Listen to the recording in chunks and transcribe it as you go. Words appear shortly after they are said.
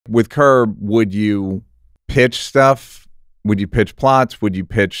with Curb, would you pitch stuff? Would you pitch plots? Would you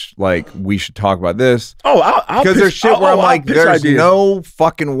pitch like we should talk about this? Oh, I'll because there's shit where I'm like, there's ideas. no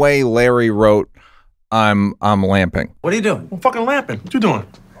fucking way Larry wrote I'm lamping. What are you doing? I'm fucking lamping. What you doing?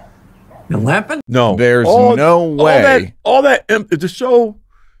 You're lamping? No. There's no way. All that the show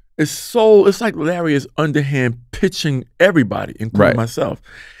is so, it's like Larry is underhand pitching everybody, including myself.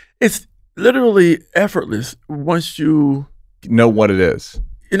 It's literally effortless once you know what it is.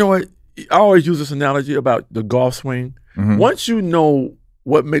 You know what? I always use this analogy about the golf swing. Once you know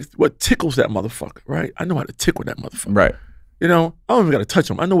what tickles that motherfucker, right? I know how to tickle that motherfucker. Right. You know, I don't even got to touch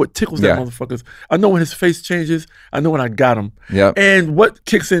him. I know what tickles that motherfucker. I know when his face changes. I know when I got him. Yeah. And what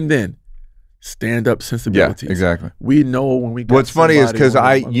kicks in then? Stand-up sensibilities. Yeah, exactly. We know when we got What's funny is because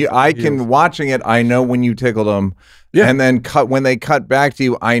I can, watching it, I know when you tickled them. Yeah. And then when they cut back to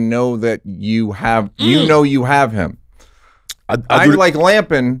you, I know that you have, you know you have him. I'm like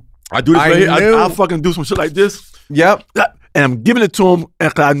lamping. I do this right here. I'll fucking do some shit like this. Yep. And I'm giving it to him,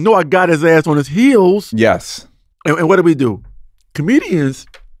 and I know I got his ass on his heels. Yes. And what do? Comedians,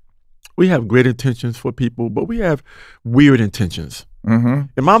 we have great intentions for people, but we have weird intentions. In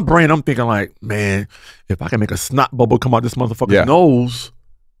my brain, I'm thinking like, man, if I can make a snot bubble come out this motherfucker's nose,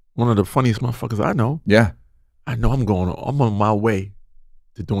 one of the funniest motherfuckers I know. Yeah. I know I'm on my way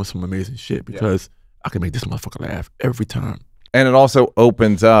to doing some amazing shit because I can make this motherfucker laugh every time. And it also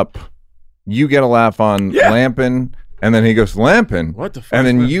opens up, you get a laugh on lamping, and then he goes, lamping? What the fuck? And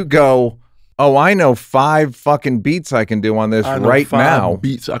then you go, oh, I know 5 fucking beats I can do on this right now. 5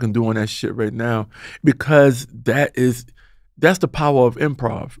 beats I can do on that shit right now. Because that's the power of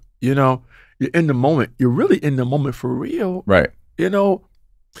improv. You know, you're in the moment. You're really in the moment for real. Right. You know,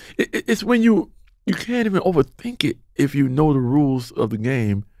 it's when you can't even overthink it if you know the rules of the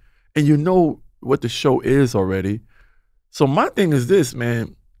game and you know what the show is already. So my thing is this,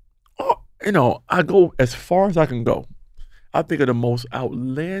 man. You know, I go as far as I can go. I think of the most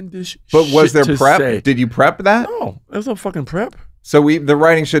outlandish But was there shit to prep? say. Did you prep that? No, there's no fucking prep. So the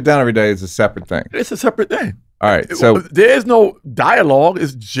writing shit down every day is a separate thing. It's a separate thing. All right. So there's no dialogue.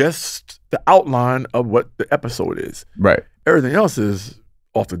 It's just the outline of what the episode is. Right. Everything else is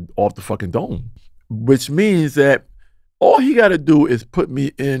off the fucking dome, which means that all he got to do is put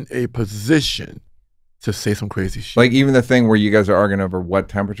me in a position to say some crazy shit. Like even the thing where you guys are arguing over what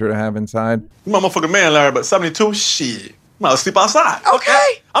temperature to have inside. You motherfucking man, Larry, but 72, shit. I'm gonna sleep outside.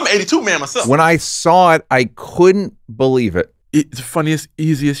 Okay. I'm an 82 man myself. When I saw it, I couldn't believe it. It's the funniest,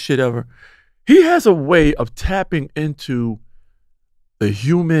 easiest shit ever. He has a way of tapping into the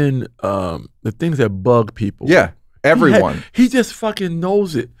human, the things that bug people. Yeah, everyone. He just fucking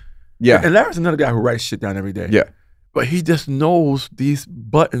knows it. Yeah. And Larry's another guy who writes shit down every day. Yeah. But he just knows these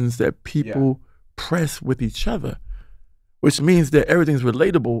buttons that people press with each other, which means that everything's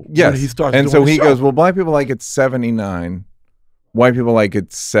relatable when he starts doing and so he show. goes, well, black people like it 79. White people like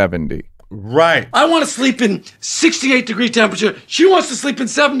it 70. Right. I want to sleep in 68-degree temperature. She wants to sleep in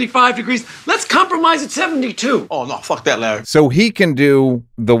 75 degrees. Let's compromise at 72. Oh, no, fuck that, Larry. So he can do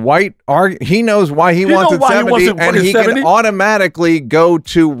the white argument. He knows why he wants it 70, and he can automatically go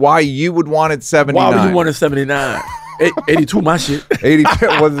to why you would want it 79. Why would you want it 79? 82 my shit. 82,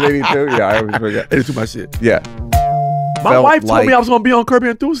 was it 82? Yeah, I always forget. 82 my shit. Yeah. My wife told me I was going to be on Curb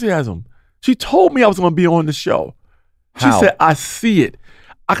Your Enthusiasm. She told me I was going to be on the show. She said, I see it.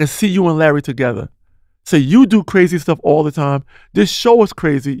 I can see you and Larry together. Say, you do crazy stuff all the time. This show is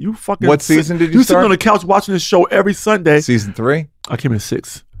crazy. You fucking... What season did you start? You sitting on the couch watching this show every Sunday. Season 3? I came in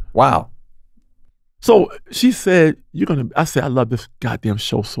 6. Wow. So she said, I said, I love this goddamn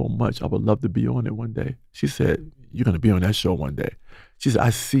show so much. I would love to be on it one day. She said, you're going to be on that show one day. She said, I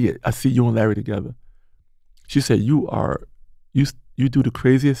see it. I see you and Larry together. She said, you do the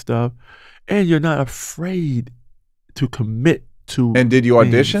craziest stuff and you're not afraid to commit to. And did you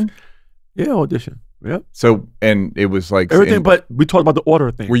audition? Yeah, audition. Yep. So, and it was like everything, but we talked about the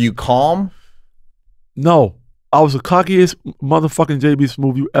order thing. Were you calm? No, I was the cockiest motherfucking JB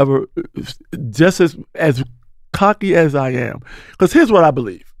Smoove you ever, just as cocky as I am. Because here's what I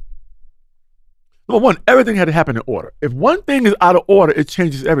believe. Number one, everything had to happen in order. If one thing is out of order, it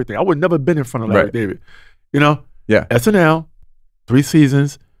changes everything. I would never been in front of Larry David. You know? Yeah. SNL, 3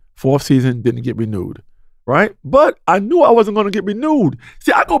 seasons, 4th season, didn't get renewed. Right? But I knew I wasn't going to get renewed.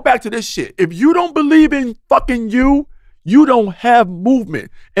 See, I go back to this shit. If you don't believe in fucking you don't have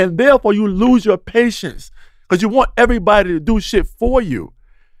movement. And therefore you lose your patience because you want everybody to do shit for you.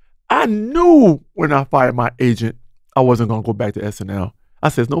 I knew when I fired my agent, I wasn't going to go back to SNL. I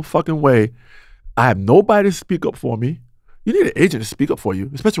said, no fucking way. I have nobody to speak up for me. You need an agent to speak up for you,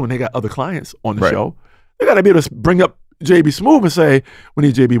 especially when they got other clients on the show. They got to be able to bring up JB Smoove and say, we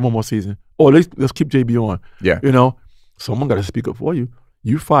need JB one more season. Or let's keep JB on. Yeah. You know? Someone got to speak up for you.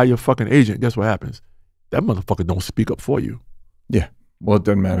 You fire your fucking agent, guess what happens? That motherfucker don't speak up for you. Yeah. Well, it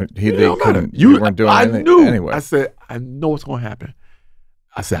doesn't matter. They weren't doing anything anyway. I said, I know what's going to happen.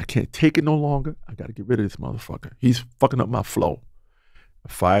 I said, I can't take it no longer. I got to get rid of this motherfucker. He's fucking up my flow. I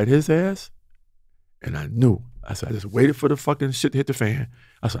fired his ass, and I knew. I said, I just waited for the fucking shit to hit the fan.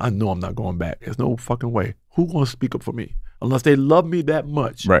 I said, I know I'm not going back. There's no fucking way. Who going to speak up for me? Unless they love me that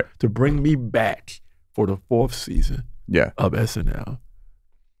much to bring me back for the 4th season of SNL.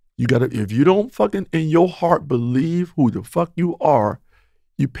 You got to, if you don't fucking in your heart believe who the fuck you are,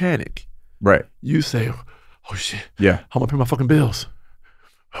 you panic. Right. You say, oh shit. Yeah. How am I pay my fucking bills?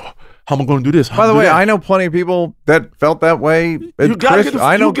 How am I going to do this? By the way, I know plenty of people that felt that way. I know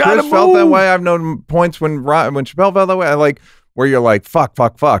Chris felt that way. I've known points when Chappelle felt that way. Where you're like, fuck.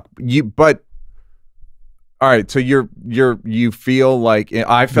 But all right, so you feel like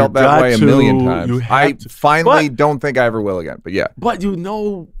I felt that way a million times. I finally don't think I ever will again. But yeah. But you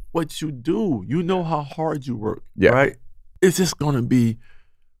know what you do. You know how hard you work. Yeah. Right? It's just going to be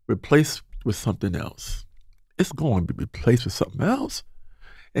replaced with something else. It's going to be replaced with something else.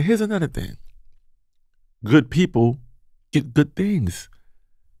 And here's another thing. Good people get good things.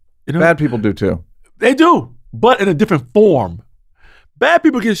 You know? Bad people do too. They do, but in a different form. Bad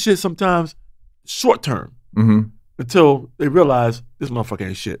people get shit sometimes short term until they realize this motherfucker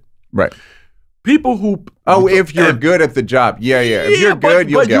ain't shit. Right. People who... if you're good at the job. Yeah. If you're good,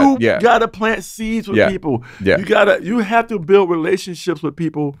 you'll get. You gotta plant seeds with people. Yeah. You have to build relationships with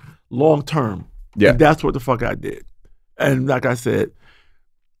people long term. Yeah. And that's what the fuck I did. And like I said,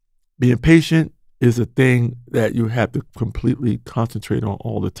 being patient is a thing that you have to completely concentrate on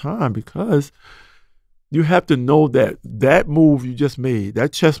all the time, because you have to know that move you just made,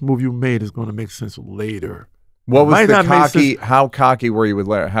 that chess move you made, is going to make sense later. What was the cocky? How cocky were you with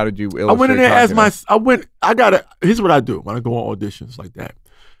Larry? How did you illustrate? I went in there as here's what I do when I go on auditions like that.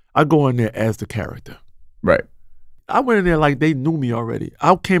 I go in there as the character. Right. I went in there like they knew me already.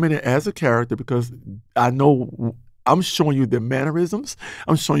 I came in there as a character because I know I'm showing you their mannerisms.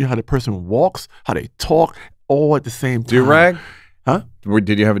 I'm showing you how the person walks, how they talk, all at the same time. Do-rag? Huh?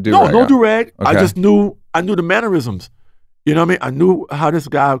 Did you have a do-rag? No do-rag. Okay. I knew the mannerisms. You know what I mean? I knew how this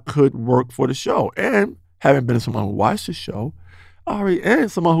guy could work for the show. And having been someone who watched the show,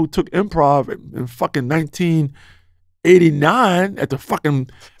 and someone who took improv in fucking 1989 at the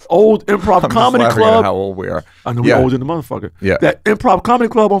fucking old improv comedy club. At how old we are. I know we're older than the motherfucker. Yeah. That improv comedy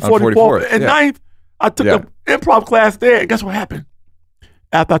club on 44th and 9th. I took the improv class there, and guess what happened?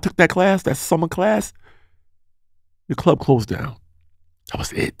 After I took that class, that summer class, the club closed down. That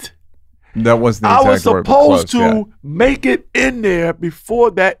was it. That was the exact I was supposed to make it in there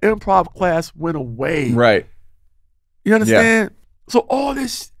before that improv class went away. Right. You understand? So all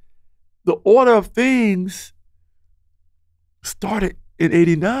this, the order of things started in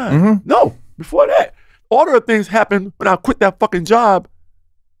 89. No, before that. Order of things happened when I quit that fucking job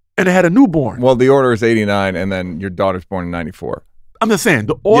and I had a newborn. Well, the order is 89, and then your daughter's born in 94. I'm just saying,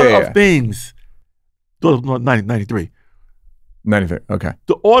 the order of things, 93. 93, okay.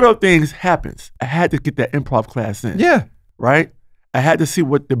 The order of things happens. I had to get that improv class in. Yeah. Right? I had to see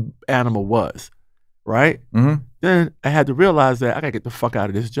what the animal was. Right? Then I had to realize that I got to get the fuck out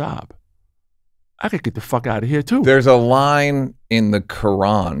of this job. I got to get the fuck out of here, too. There's a line in the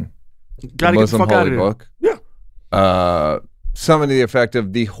Quran, the Muslim holy book. Yeah. Some of the effect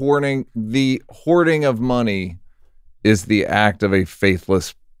of the hoarding of money is the act of a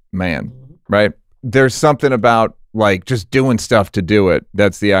faithless man, right? There's something about like just doing stuff to do it.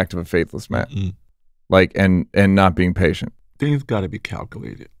 That's the act of a faithless man. Like, and not being patient. Things got to be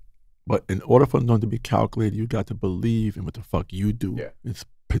calculated. But in order for them to be calculated, you got to believe in what the fuck you do. Yeah. It's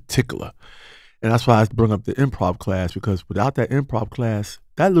particular. And that's why I bring up the improv class, because without that improv class,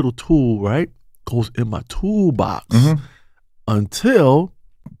 that little tool, right, goes in my toolbox. Until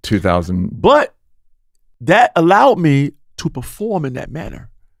 2000. But that allowed me to perform in that manner.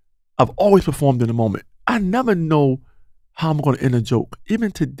 I've always performed in the moment. I never know how I'm going to end a joke.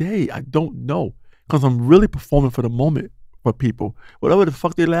 Even today, I don't know, because I'm really performing for the moment for people. Whatever the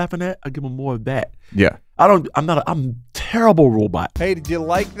fuck they're laughing at, I give them more of that. Yeah. I'm a terrible robot. Hey, did you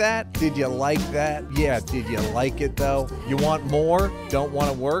like that? Did you like that? Yeah, did you like it though? You want more? Don't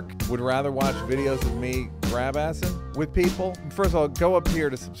want to work? Would rather watch videos of me grab-assing with people? First of all, go up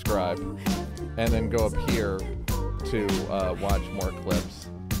here to subscribe, and then go up here to watch more clips.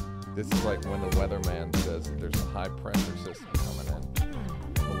 This is like when the weatherman says there's a high pressure system coming in.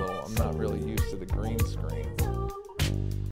 I'm not really used to the green screen.